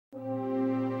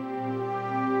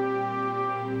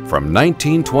From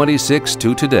 1926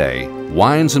 to today,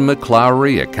 Wines &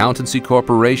 McClaughry Accountancy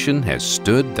Corporation has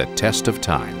stood the test of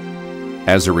time.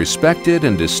 As a respected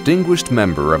and distinguished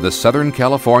member of the Southern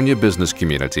California business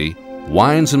community,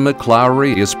 Wines &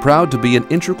 McClaughry is proud to be an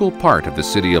integral part of the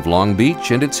city of Long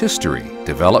Beach and its history,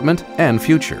 development, and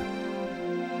future.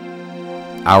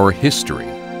 Our history.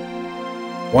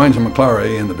 Wines &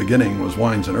 McClaughry in the beginning was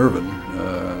Wines & Irvin,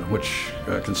 which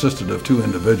consisted of two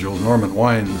individuals. Norman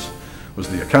Wines was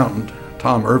the accountant,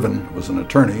 Tom Irvin was an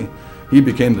attorney. He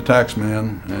became the tax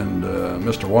man, and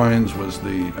Mr. Wines was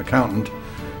the accountant,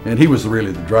 and he was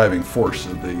really the driving force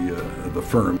of the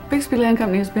firm. Bixby Land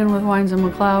Company has been with Wines &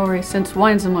 McClaughry since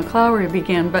Wines & McClaughry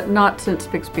began, but not since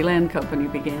Bixby Land Company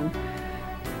began.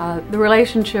 The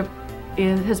relationship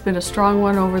has been a strong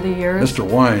one over the years. Mr.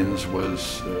 Wines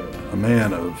was a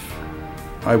man of,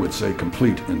 I would say,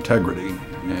 complete integrity,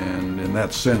 and in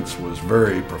that sense was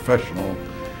very professional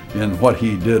in what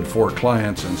he did for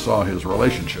clients, and saw his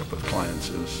relationship with clients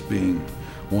as being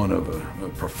one of a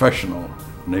professional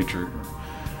nature.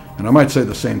 And I might say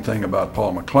the same thing about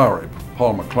Paul McClaughry.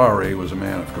 Paul McClaughry was a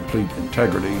man of complete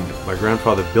integrity. My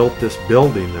grandfather built this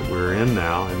building that we're in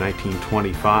now in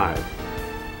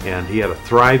 1925, and he had a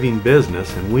thriving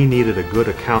business, and we needed a good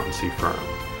accountancy firm.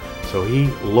 So he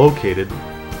located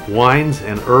Wines &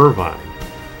 Irvine,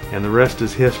 and the rest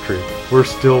is history. We're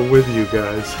still with you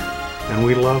guys, and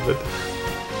we love it.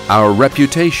 Our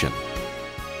reputation.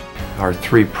 Our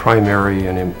three primary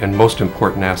and most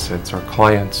important assets are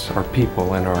clients, our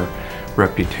people, and our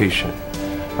reputation.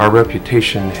 Our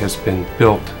reputation has been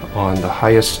built on the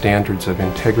highest standards of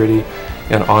integrity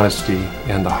and honesty,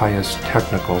 and the highest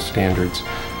technical standards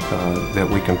that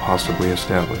we can possibly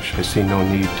establish. I see no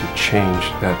need to change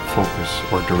that focus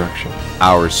or direction.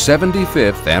 Our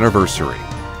 75th anniversary.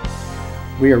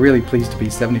 We are really pleased to be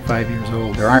 75 years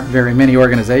old. There aren't very many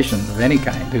organizations of any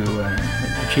kind who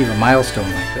achieve a milestone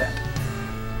like that.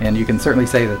 And you can certainly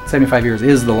say that 75 years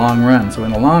is the long run. So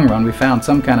in the long run, we found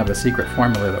some kind of a secret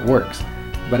formula that works.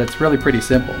 But it's really pretty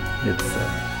simple.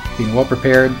 It's being well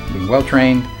prepared, being well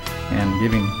trained, and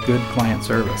giving good client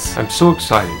service. I'm so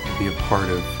excited to be a part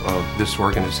of this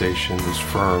organization, this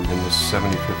firm, in this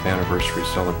 75th anniversary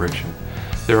celebration.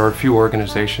 There are a few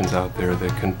organizations out there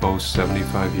that can boast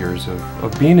 75 years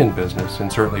of being in business,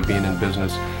 and certainly being in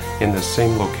business in the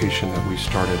same location that we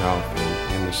started out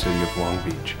in the city of Long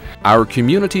Beach. Our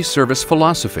community service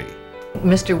philosophy.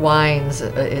 Mr. Wines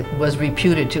was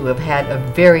reputed to have had a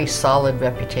very solid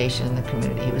reputation in the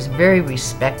community. He was a very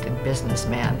respected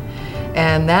businessman,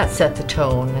 and that set the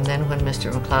tone. And then when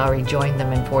Mr. McClaughry joined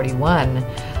them in '41,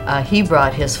 he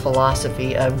brought his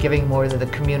philosophy of giving more to the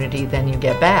community than you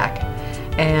get back.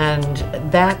 And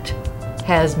that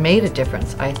has made a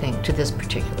difference, I think, to this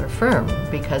particular firm,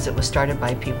 because it was started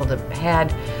by people that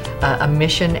had a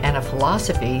mission and a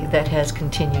philosophy that has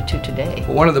continued to today.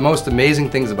 One of the most amazing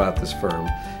things about this firm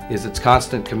is its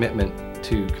constant commitment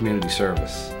to community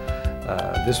service.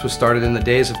 This was started in the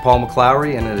days of Paul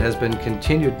McClaughry, and it has been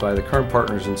continued by the current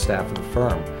partners and staff of the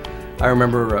firm. I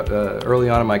remember early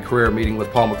on in my career meeting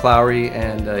with Paul McClaughry,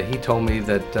 and he told me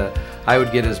that I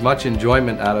would get as much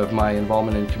enjoyment out of my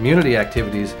involvement in community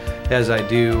activities as I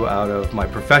do out of my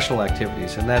professional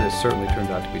activities, and that has certainly turned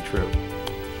out to be true.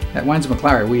 At Wines &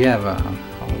 McClaughry, we have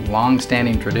a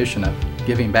long-standing tradition of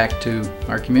giving back to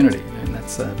our community, and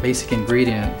that's a basic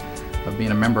ingredient of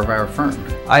being a member of our firm.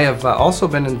 I have also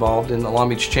been involved in the Long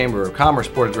Beach Chamber of Commerce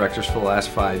Board of Directors for the last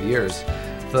 5 years,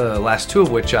 the last 2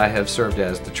 of which I have served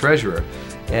as the treasurer.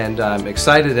 And I'm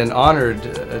excited and honored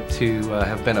to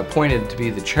have been appointed to be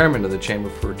the chairman of the chamber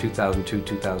for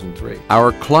 2002-2003.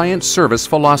 Our client service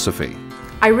philosophy.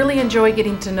 I really enjoy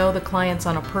getting to know the clients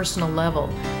on a personal level,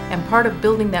 and part of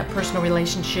building that personal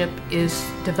relationship is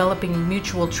developing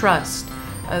mutual trust.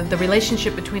 The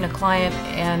relationship between a client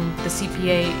and the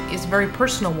CPA is a very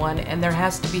personal one, and there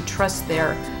has to be trust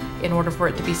there in order for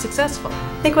it to be successful.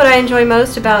 I think what I enjoy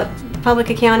most about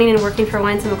public accounting and working for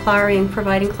Wines & McClaughry and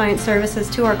providing client services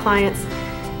to our clients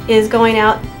is going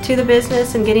out to the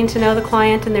business and getting to know the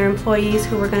client and their employees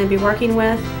who we're going to be working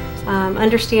with,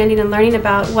 understanding and learning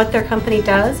about what their company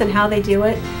does and how they do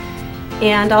it,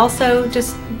 and also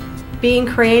just being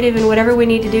creative in whatever we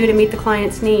need to do to meet the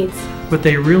client's needs. What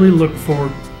they really look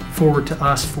forward to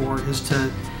us for is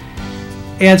to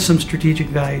add some strategic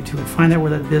value to it, find out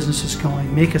where that business is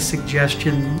going, make a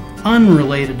suggestion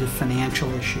unrelated to financial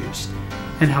issues,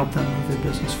 and help them move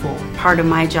their business forward. Part of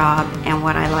my job and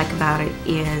what I like about it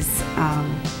is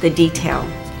the detail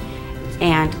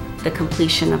and the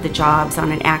completion of the jobs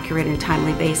on an accurate and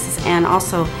timely basis, and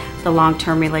also the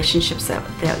long-term relationships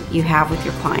that you have with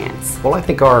your clients. Well, I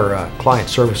think our client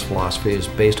service philosophy is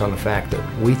based on the fact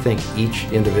that we think each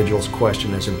individual's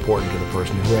question is important to the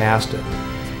person who asked it.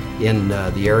 In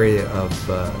the area of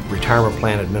retirement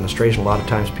plan administration, a lot of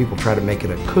times people try to make it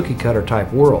a cookie-cutter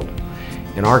type world.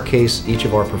 In our case, each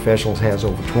of our professionals has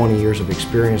over 20 years of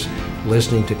experience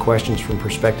listening to questions from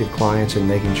prospective clients and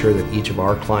making sure that each of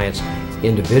our clients'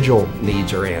 individual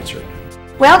needs are answered.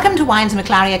 Welcome to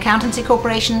McClaughry Accountancy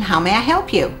Corporation. How may I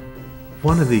help you?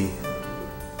 One of the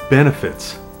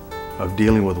benefits of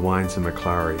dealing with Wines &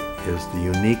 McClaughry is the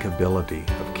unique ability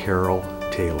of Carol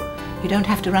Taylor. You don't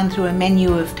have to run through a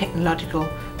menu of technological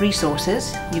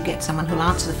resources. You get someone who'll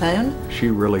answer the phone. She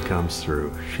really comes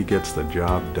through. She gets the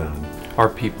job done. Our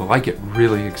people, I get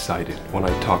really excited when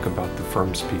I talk about the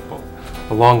firm's people.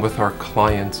 Along with our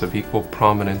clients, of equal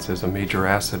prominence as a major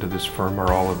asset of this firm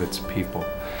are all of its people.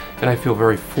 And I feel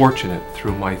very fortunate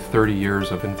through my 30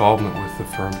 years of involvement with the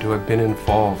firm to have been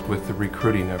involved with the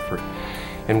recruiting effort.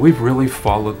 And we've really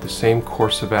followed the same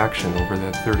course of action over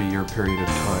that 30-year period of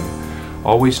time.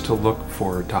 Always to look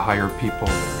to hire people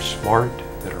that are smart,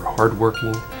 that are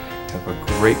hardworking, have a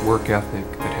great work ethic,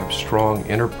 that have strong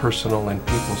interpersonal and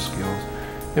people skills,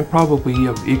 and probably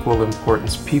of equal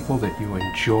importance, people that you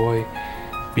enjoy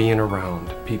being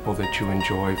around, people that you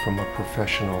enjoy from a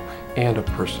professional and a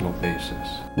personal basis.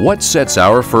 What sets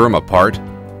our firm apart?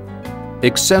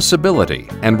 Accessibility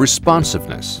and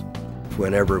responsiveness.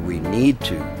 Whenever we need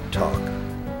to talk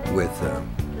with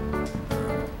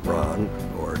Ron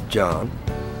or John,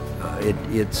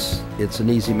 it's an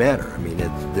easy matter. I mean,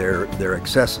 they're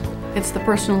accessible. It's the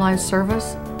personalized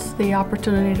service. It's the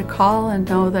opportunity to call and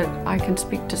know that I can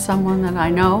speak to someone that I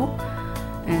know,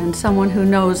 and someone who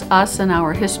knows us and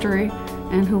our history,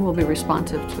 and who will be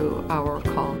responsive to our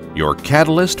call. Your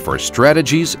catalyst for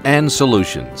strategies and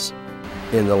solutions.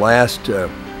 In the last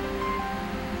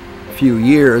few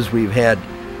years, we've had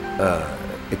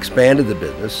expanded the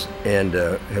business and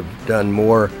have done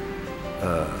more,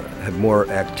 have more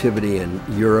activity in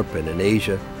Europe and in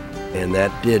Asia, and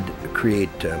that did create,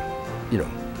 a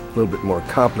little bit more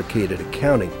complicated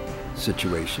accounting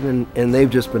situation, and they've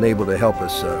just been able to help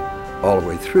us all the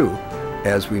way through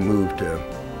as we moved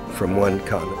from one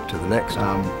continent to the next.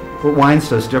 What Wines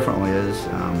does differently is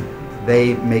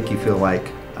they make you feel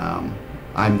like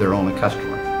I'm their only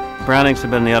customer. Brownings have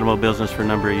been in the automobile business for a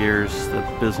number of years. The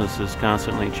business is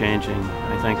constantly changing.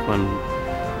 I think when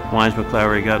Wines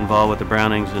McClaughry got involved with the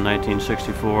Brownings in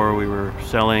 1964, we were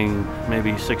selling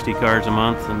maybe 60 cars a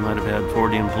month and might have had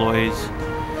 40 employees.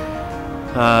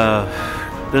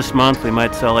 This month we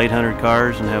might sell 800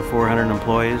 cars and have 400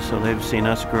 employees, so they've seen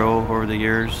us grow over the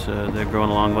years. They're growing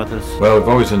along with us. Well, I've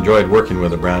always enjoyed working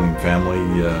with the Browning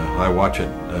family. I watch it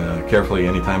carefully.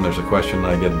 Anytime there's a question,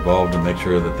 I get involved and make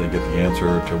sure that they get the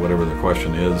answer to whatever the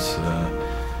question is.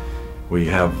 We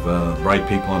have bright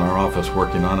people in our office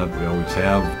working on it. We always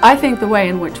have. I think the way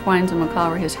in which Wines &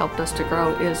 McClaughry has helped us to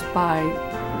grow is by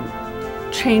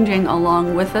changing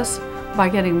along with us, by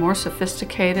getting more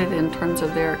sophisticated in terms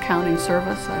of their accounting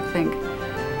service. I think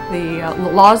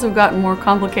the laws have gotten more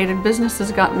complicated, business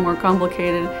has gotten more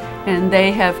complicated, and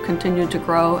they have continued to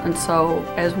grow, and so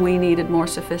as we needed more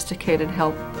sophisticated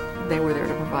help, they were there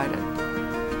to provide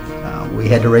it. We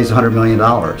had to raise $100 million,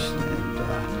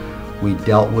 and we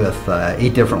dealt with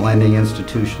 8 different lending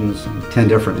institutions, and 10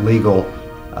 different legal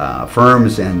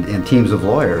firms and teams of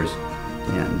lawyers.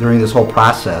 And during this whole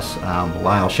process,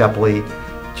 Lyle Shepley,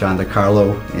 John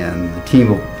DiCarlo, and the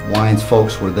team of Wines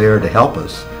folks were there to help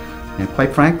us. And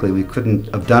quite frankly, we couldn't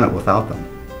have done it without them.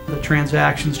 The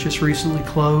transactions just recently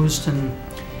closed, and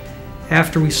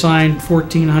after we signed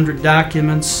 1,400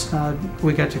 documents,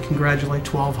 we got to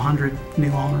congratulate 1,200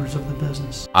 new owners of the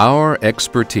business. Our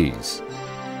expertise.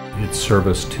 It's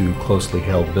service to closely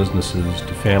held businesses,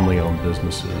 to family-owned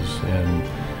businesses, and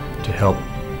to help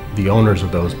the owners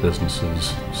of those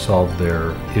businesses solve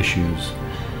their issues,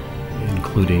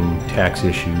 including tax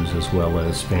issues as well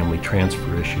as family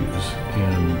transfer issues.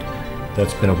 And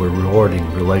that's been a rewarding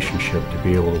relationship to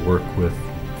be able to work with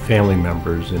family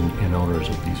members and owners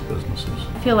of these businesses.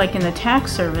 I feel like in the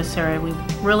tax service area we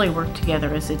really work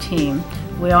together as a team.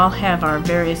 We all have our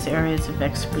various areas of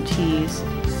expertise,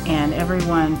 and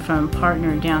everyone from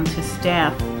partner down to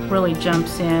staff really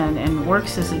jumps in and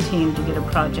works as a team to get a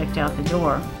project out the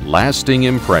door. Lasting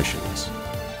impressions.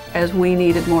 As we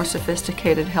needed more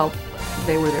sophisticated help,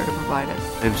 they were there to provide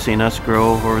it. They've seen us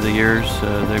grow over the years.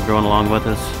 They're growing along with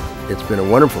us. It's been a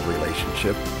wonderful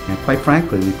relationship. And quite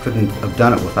frankly, we couldn't have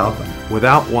done it without them.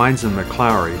 Without Wines &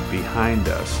 McClaughry behind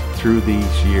us through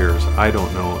these years, I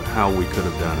don't know how we could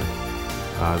have done it.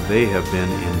 They have been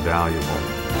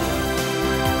invaluable.